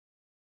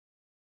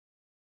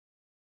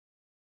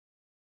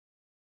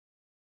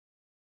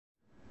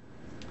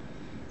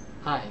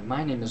Hi,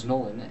 my name is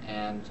Nolan,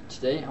 and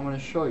today I want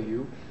to show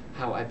you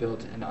how I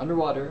built an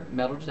underwater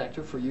metal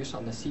detector for use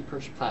on the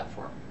Seaperch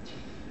platform.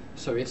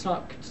 So it's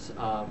not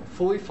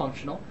fully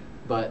functional,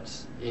 but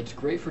it's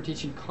great for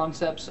teaching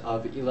concepts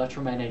of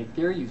electromagnetic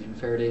theory using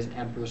Faraday's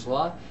Ampere's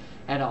law,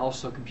 and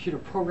also computer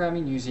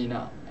programming using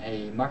a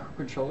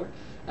microcontroller,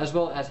 as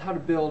well as how to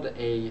build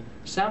a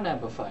sound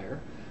amplifier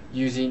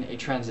using a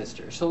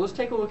transistor. So let's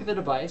take a look at the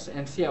device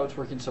and see how it's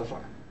working so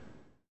far.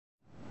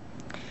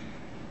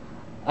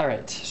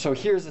 Alright, so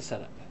here's the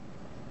setup.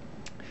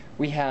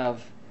 We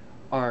have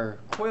our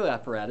coil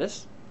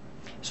apparatus.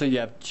 So you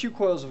have two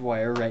coils of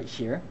wire right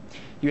here.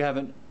 You have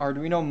an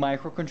Arduino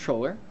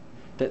microcontroller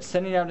that's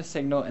sending out a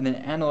signal and then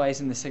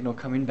analyzing the signal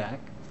coming back.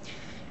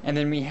 And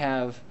then we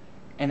have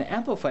an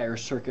amplifier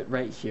circuit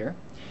right here,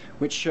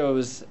 which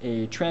shows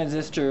a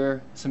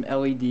transistor, some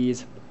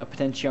LEDs, a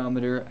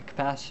potentiometer, a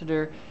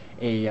capacitor,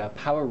 a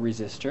power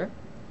resistor.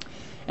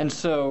 And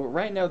so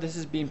right now this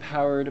is being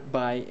powered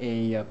by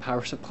a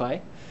power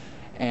supply,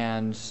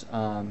 and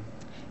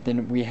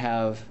then we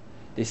have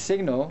the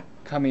signal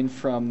coming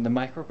from the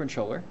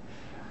microcontroller,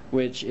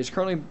 which is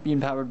currently being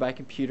powered by a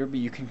computer, but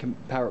you can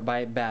power it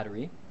by a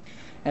battery,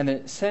 and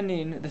then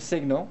sending the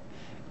signal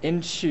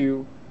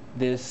into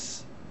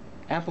this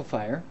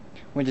amplifier,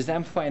 which is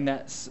amplifying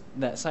that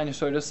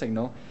sinusoidal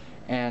signal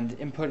and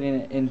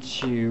inputting it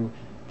into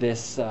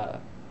this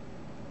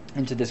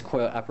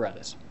coil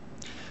apparatus.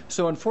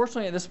 So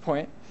unfortunately at this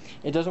point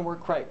it doesn't work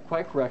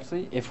quite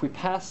correctly. If we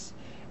pass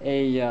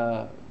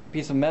a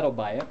piece of metal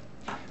by it,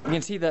 we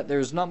can see that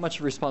there's not much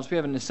of a response. We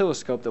have an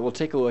oscilloscope that we'll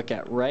take a look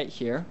at right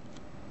here.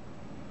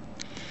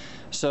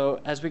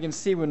 So as we can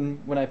see,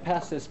 when I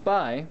pass this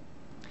by,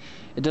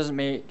 it doesn't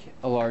make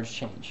a large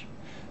change.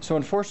 So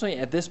unfortunately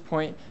at this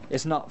point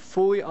it's not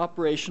fully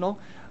operational,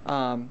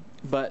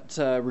 but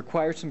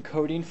required some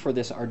coding for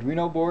this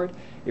Arduino board.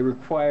 It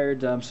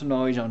required some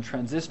knowledge on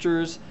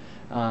transistors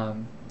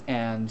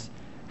and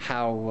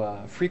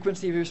how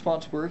frequency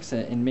response works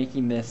in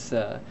making this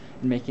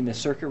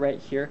circuit right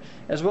here,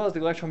 as well as the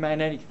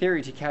electromagnetic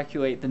theory to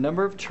calculate the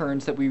number of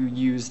turns that we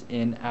used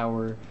in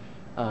our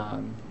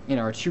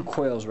two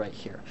coils right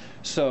here.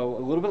 So a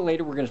little bit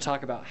later we're going to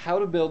talk about how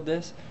to build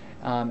this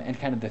and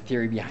kind of the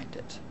theory behind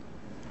it.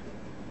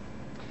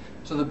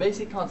 So the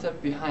basic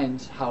concept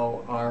behind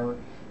how our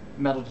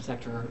metal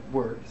detector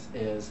works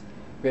is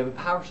we have a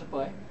power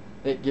supply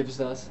that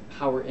gives us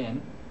power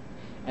in,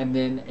 and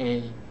then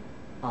a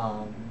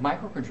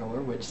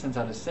microcontroller which sends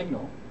out a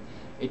signal,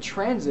 a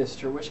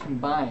transistor which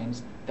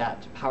combines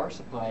that power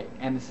supply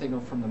and the signal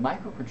from the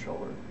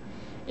microcontroller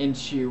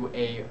into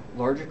a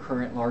larger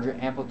current, larger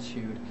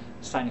amplitude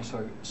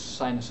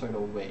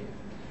sinusoidal wave,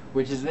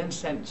 which is then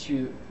sent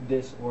to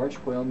this large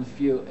coil in the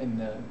field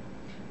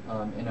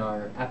in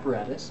our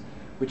apparatus,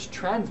 which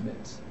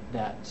transmits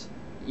that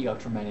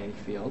electromagnetic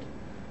field,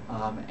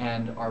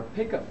 and our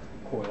pickup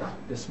coil,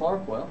 this smaller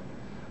coil,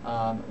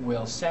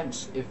 will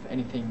sense if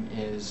anything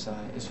is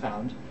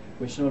found,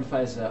 which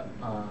notifies the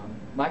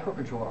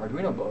microcontroller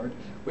Arduino board,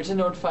 which then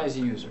notifies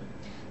the user.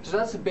 So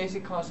that's the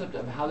basic concept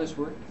of how this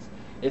works.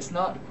 It's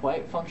not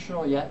quite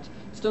functional yet,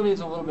 still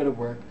needs a little bit of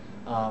work,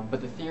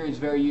 but the theory is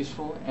very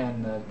useful,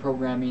 and the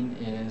programming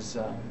is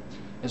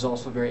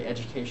also very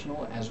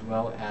educational, as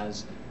well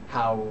as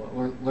how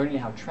we're learning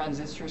how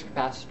transistors,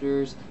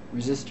 capacitors,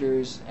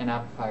 resistors, and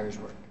amplifiers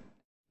work.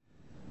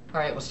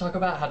 Alright, let's talk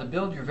about how to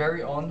build your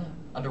very own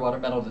underwater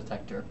metal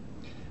detector.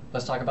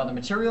 Let's talk about the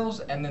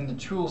materials and then the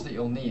tools that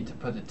you'll need to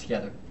put it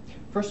together.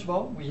 First of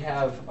all, we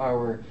have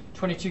our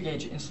 22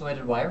 gauge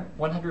insulated wire,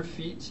 100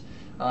 feet.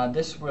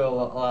 This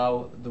will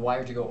allow the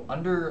wire to go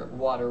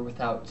underwater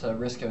without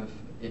risk of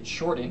it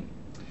shorting.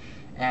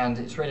 And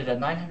it's rated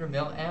at 900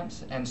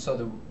 milliamps, and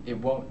so we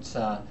won't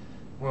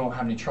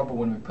have any trouble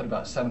when we put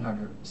about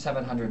 700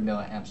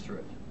 milliamps through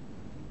it.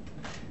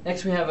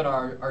 Next we have an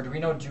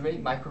Arduino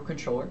Ide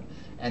microcontroller,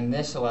 and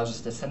this allows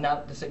us to send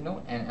out the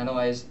signal and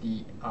analyze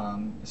the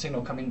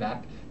signal coming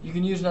back. You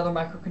can use another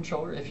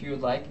microcontroller if you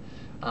would like.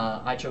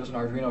 I chose an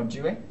Arduino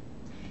Ide.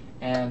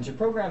 And to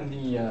program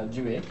the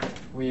Ide,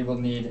 we will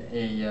need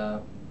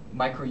a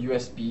micro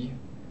USB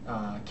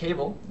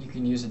cable. You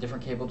can use a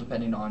different cable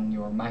depending on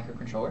your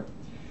microcontroller.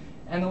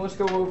 And then let's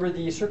go over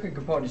the circuit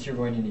components you're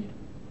going to need.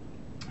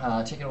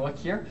 Taking a look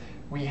here,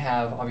 we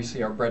have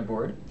obviously our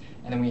breadboard,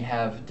 and then we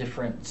have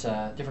different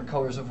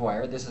colors of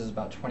wire. This is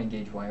about 20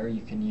 gauge wire.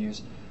 You can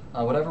use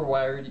whatever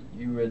wire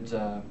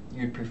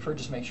you'd prefer.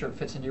 Just make sure it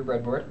fits into your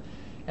breadboard.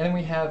 And then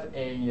we have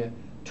a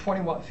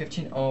 20 watt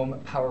 15 ohm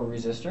power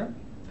resistor,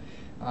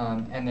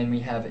 and then we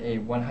have a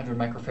 100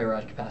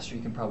 microfarad capacitor.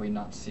 You can probably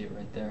not see it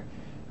right there.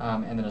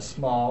 And then a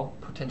small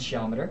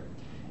potentiometer,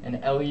 an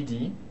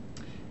LED,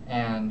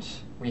 and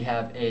we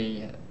have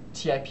a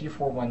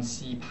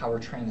TIP41C power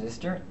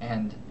transistor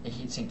and a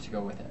heatsink to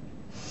go with it.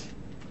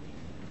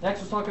 Next,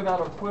 let's talk about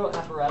our coil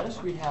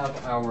apparatus. We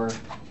have our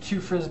two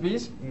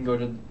frisbees. You can go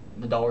to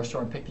the dollar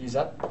store and pick these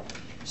up,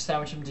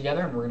 sandwich them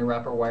together, and we're going to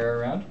wrap our wire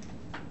around.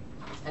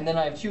 And then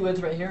I have two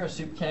lids right here, a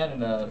soup can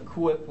and a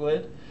Cool Whip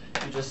lid.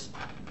 You just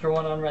throw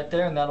one on right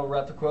there, and that'll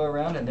wrap the coil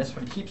around, and this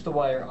one keeps the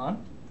wire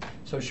on.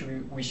 So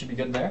we should be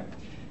good there.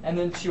 And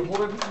then to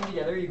hold everything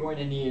together, you're going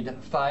to need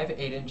 5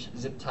 8-inch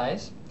zip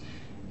ties.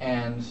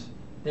 And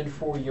then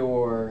for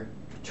your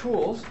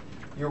tools,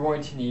 you're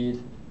going to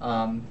need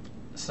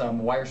some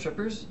wire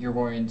strippers. You're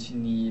going to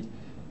need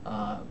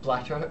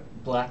black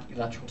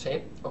electrical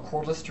tape, a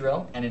cordless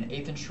drill, and an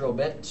 1/8-inch drill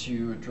bit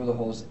to drill the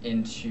holes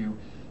into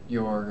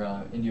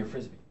your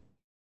frisbee.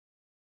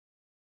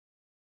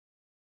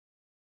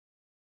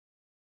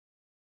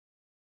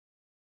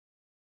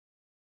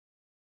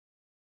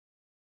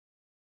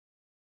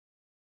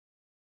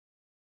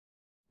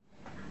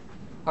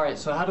 Alright,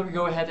 so how do we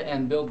go ahead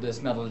and build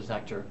this metal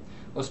detector?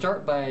 We'll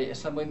start by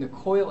assembling the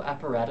coil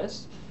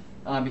apparatus,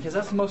 because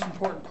that's the most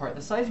important part.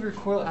 The size of your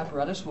coil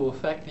apparatus will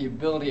affect the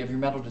ability of your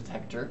metal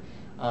detector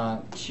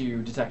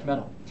to detect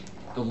metal.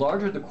 The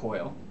larger the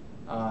coil,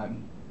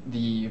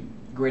 the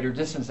greater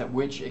distance at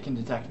which it can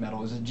detect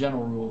metal is a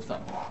general rule of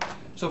thumb.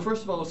 So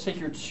first of all, let's take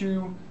your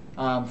two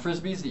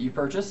frisbees that you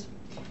purchased,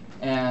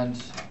 and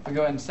we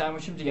go ahead and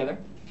sandwich them together.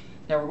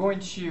 Now we're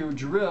going to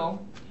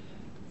drill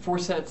 4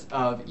 sets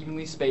of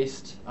evenly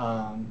spaced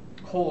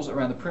holes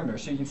around the perimeter.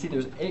 So you can see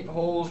there's 8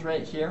 holes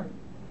right here.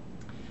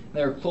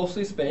 They're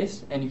closely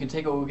spaced, and you can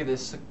take a look at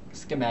this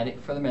schematic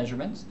for the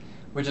measurements,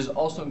 which is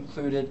also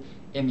included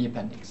in the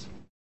appendix.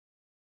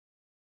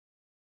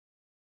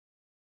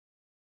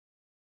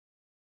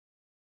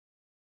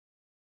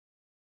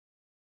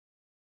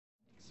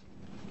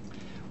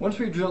 Once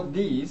we've drilled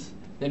these,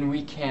 then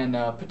we can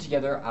put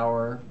together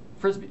our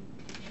frisbee.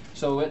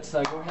 So let's go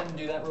ahead and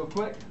do that real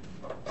quick.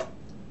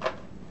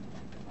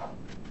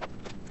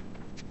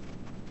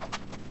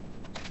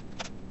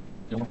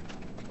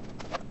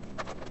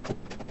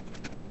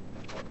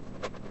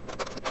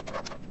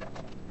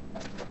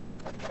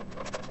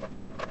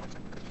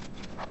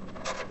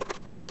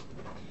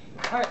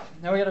 Alright,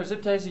 now we got our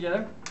zip ties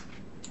together,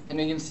 and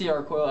we can see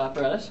our coil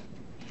apparatus.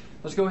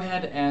 Let's go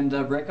ahead and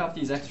break off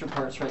these extra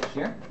parts right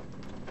here.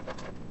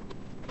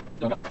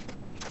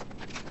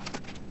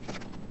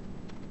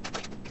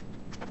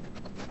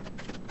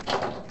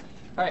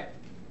 Alright,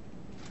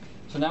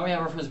 so now we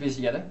have our frisbees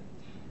together,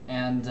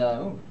 and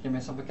oh, give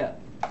myself a cut.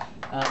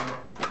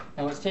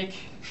 Now let's take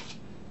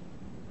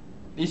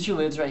these two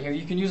lids right here.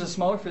 You can use a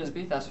smaller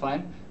frisbee, that's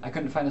fine. I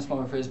couldn't find a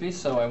smaller frisbee,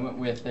 so I went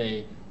with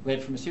a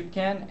lid from a soup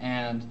can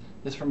and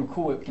this from a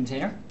Cool Whip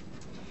container.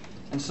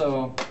 And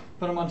so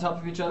put them on top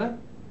of each other,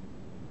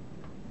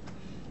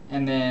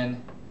 and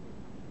then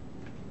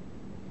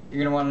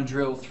you're going to want to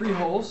drill 3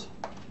 holes,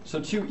 so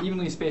 2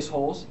 evenly spaced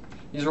holes.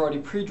 These are already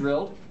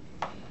pre-drilled,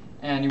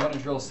 and you want to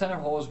drill a center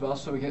hole as well,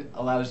 so it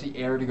allows the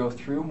air to go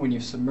through when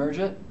you submerge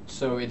it,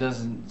 so it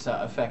doesn't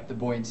affect the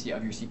buoyancy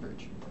of your sea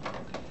bridge.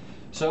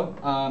 So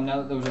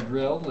now that those are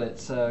drilled,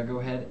 let's go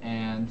ahead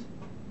and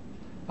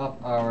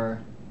pop our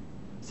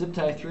zip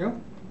tie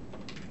through.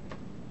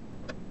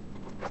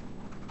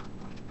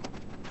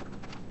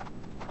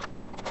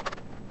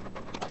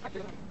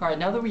 Alright,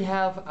 now that we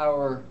have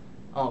our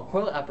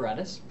coil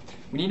apparatus,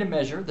 we need to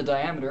measure the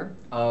diameter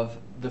of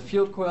the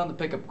field coil and the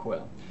pickup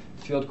coil.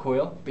 The field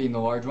coil being the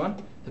large one,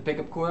 the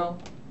pickup coil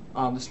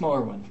the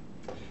smaller one.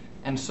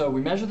 And so we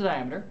measure the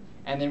diameter,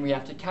 and then we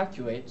have to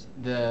calculate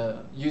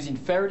using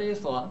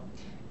Faraday's law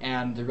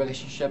and the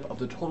relationship of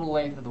the total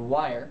length of the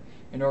wire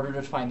in order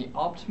to find the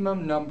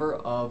optimum number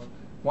of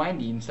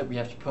windings that we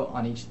have to put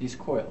on each of these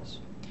coils.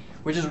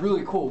 Which is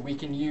really cool. We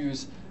can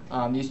use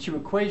these two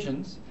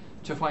equations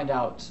to find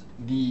out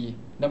the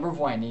number of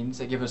windings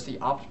that give us the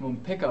optimum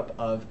pickup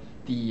of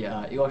the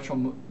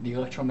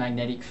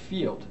electromagnetic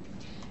field.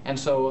 And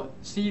so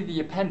see the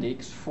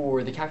appendix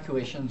for the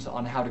calculations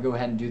on how to go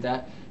ahead and do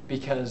that,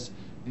 because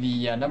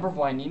the number of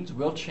windings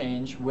will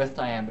change with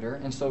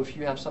diameter, and so if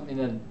you have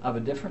something of a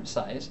different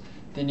size,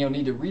 then you'll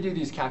need to redo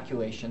these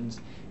calculations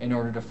in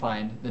order to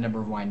find the number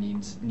of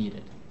windings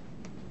needed.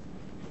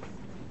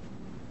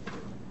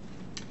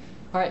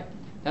 Alright,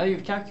 now that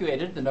you've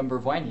calculated the number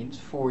of windings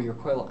for your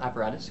coil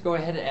apparatus, go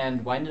ahead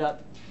and wind it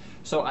up.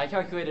 So I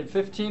calculated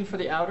 15 for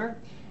the outer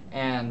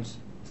and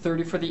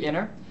 30 for the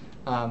inner,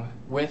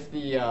 with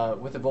the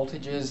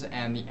voltages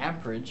and the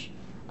amperage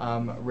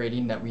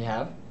rating that we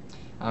have,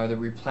 that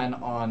we plan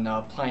on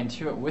applying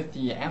to it with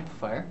the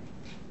amplifier.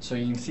 So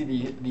you can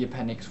see the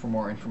appendix for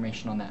more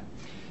information on that.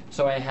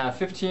 So I have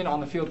 15 on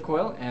the field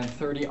coil and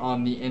 30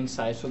 on the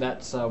inside, so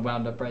that's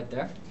wound up right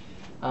there.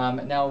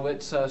 Now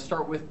let's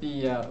start with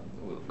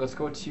let's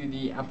go to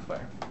the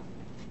amplifier.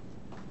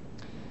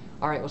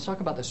 Alright, let's talk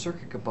about the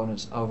circuit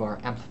components of our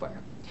amplifier.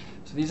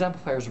 So these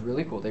amplifiers are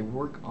really cool. They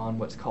work on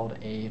what's called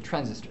a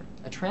transistor.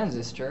 A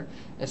transistor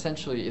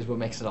essentially is what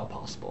makes it all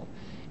possible.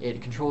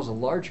 It controls a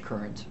large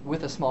current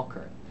with a small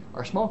current.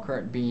 Our small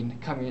current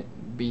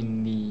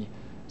being the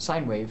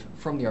sine wave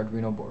from the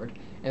Arduino board,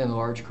 and then the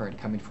large current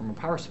coming from a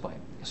power supply.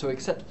 So it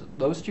accepts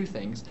those two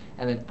things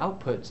and then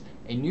outputs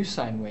a new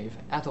sine wave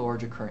at the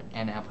larger current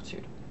and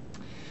amplitude.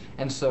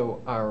 And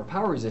so our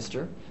power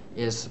resistor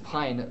is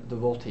supplying the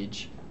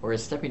voltage or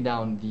is stepping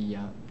down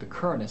the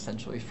current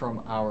essentially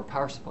from our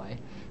power supply,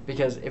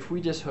 because if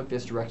we just hook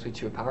this directly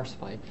to a power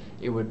supply,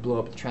 it would blow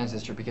up the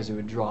transistor because it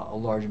would draw a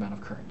large amount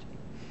of current.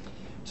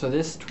 So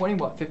this 20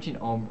 watt 15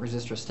 ohm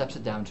resistor steps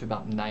it down to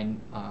about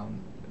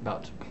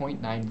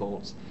 0.9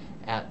 volts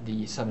at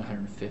the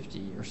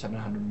 750 or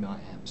 700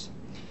 milliamps.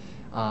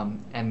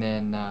 And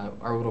then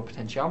our little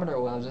potentiometer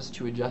allows us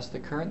to adjust the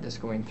current that's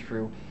going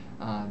through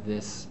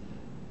this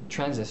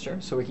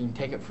transistor, so we can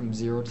take it from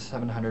 0 to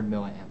 700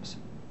 milliamps.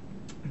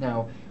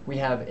 Now we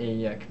have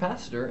a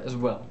capacitor as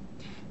well.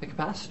 The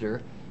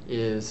capacitor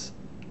is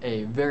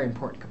a very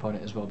important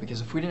component as well,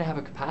 because if we didn't have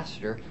a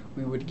capacitor,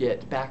 we would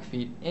get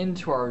backfeed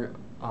into our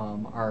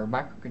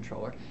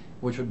microcontroller,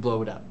 which would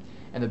blow it up,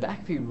 and the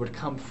backfeed would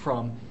come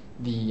from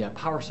the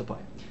power supply.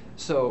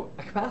 So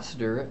a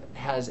capacitor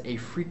has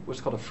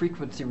what's called a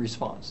frequency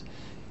response.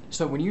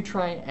 So when you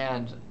try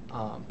and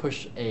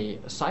push a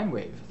sine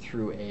wave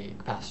through a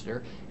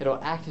capacitor, it'll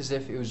act as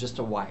if it was just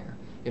a wire.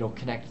 It'll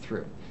connect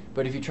through.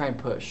 But if you try and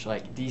push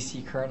like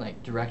DC current,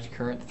 like direct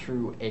current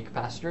through a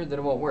capacitor, then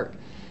it won't work.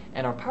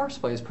 And our power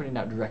supply is putting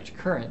out direct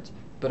current,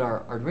 but our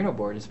Arduino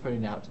board is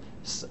putting out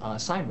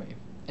sine wave.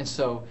 And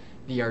so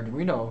the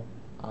Arduino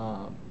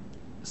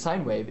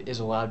sine wave is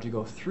allowed to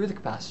go through the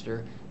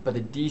capacitor, but the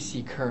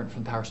DC current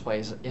from the power supply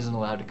isn't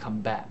allowed to come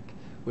back,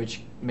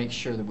 which makes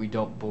sure that we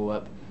don't blow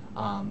up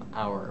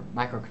our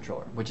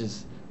microcontroller, which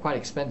is quite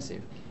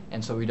expensive,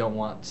 and so we don't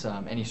want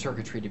any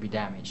circuitry to be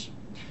damaged.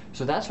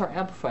 So that's our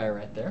amplifier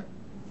right there.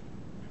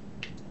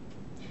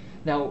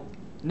 Now,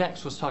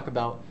 next let's talk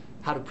about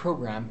how to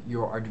program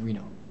your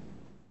Arduino.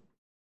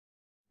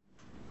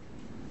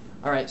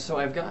 Alright, so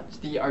I've got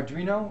the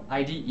Arduino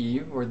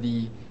Ide, or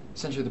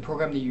essentially the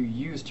program that you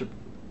use to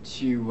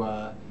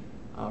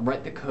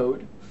write the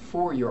code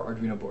for your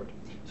Arduino board.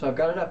 So I've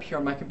got it up here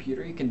on my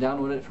computer. You can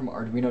download it from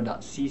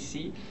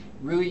arduino.cc.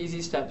 Really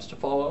easy steps to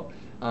follow,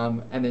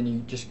 and then you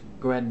just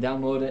go ahead and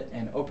download it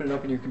and open it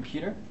up in your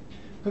computer.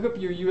 Hook up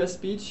your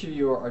USB to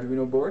your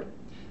Arduino board.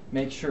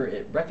 Make sure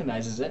it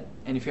recognizes it,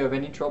 and if you have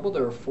any trouble,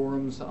 there are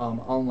forums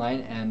online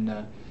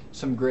and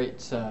some great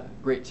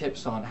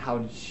tips on how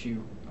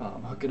to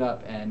hook it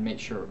up and make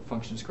sure it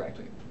functions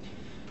correctly.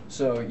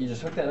 So you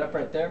just hook that up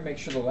right there, make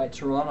sure the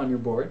lights are on your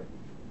board,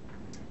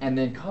 and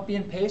then copy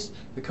and paste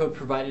the code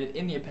provided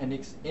in the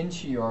appendix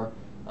into your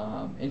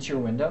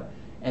window,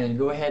 and then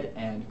go ahead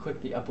and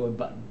click the upload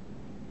button.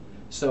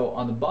 So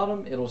on the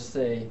bottom it'll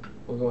say,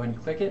 we'll go ahead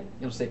and click it,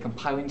 it'll say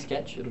compiling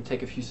sketch. It'll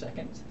take a few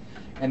seconds,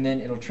 and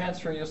then it'll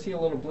transfer. You'll see a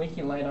little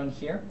blinking light on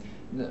here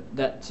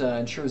that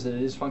ensures that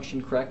it is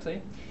functioning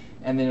correctly,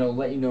 and then it'll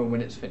let you know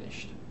when it's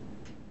finished.